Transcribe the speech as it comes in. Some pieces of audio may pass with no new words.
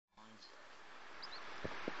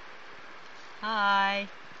Hi,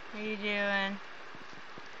 how you doing?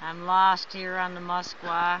 I'm lost here on the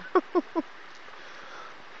Muskwa.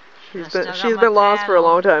 She's been lost for a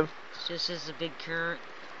long time. It's just as a big current.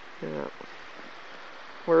 Yeah.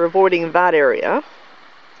 We're avoiding that area.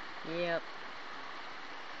 Yep.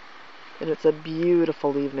 And it's a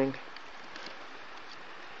beautiful evening.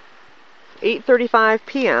 8:35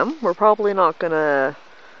 p.m. We're probably not gonna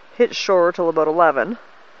hit shore till about 11.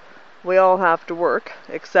 We all have to work,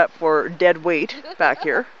 except for dead weight back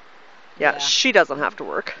here. Yeah, she doesn't have to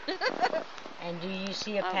work. And do you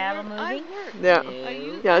see a paddle moving? Yeah.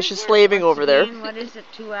 Yeah, she's slaving over there. What is it,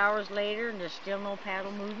 2 hours later and there's still no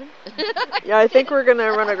paddle moving? Yeah, I think we're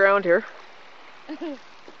gonna run aground here. No,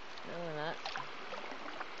 we're not.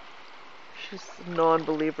 She's a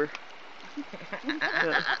non-believer.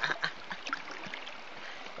 Yeah.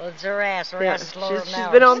 Well, it's her ass. Her ass is lower She's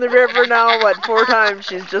been on the river now, what, 4 times?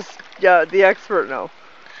 She's just, the expert now.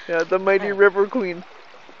 Yeah, the mighty river queen.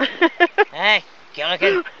 Hey,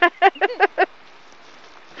 Gilligan.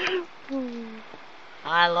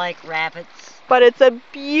 I like rapids. But it's a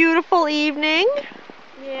beautiful evening.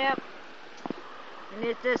 Yep. And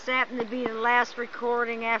if this happened to be the last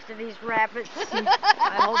recording after these rapids,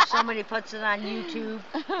 I hope somebody puts it on YouTube.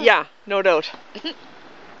 Yeah, no doubt.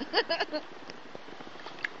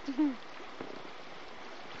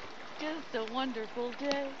 Just a wonderful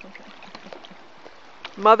day.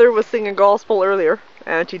 Mother was singing gospel earlier.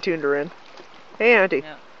 Auntie tuned her in. Hey, Auntie.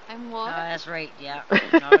 Yep. I'm what? Oh, that's right, yeah.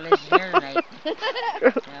 Gnarly's here tonight. Yep.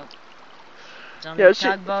 It's on the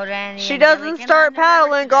tugboat, Annie. She doesn't start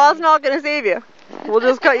paddling, God's not going to save you. We'll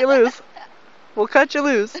just cut you loose. We'll cut you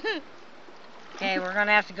loose. Okay, we're going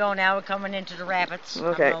to have to go now. We're coming into the rapids.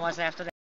 Okay. I don't know what's after that.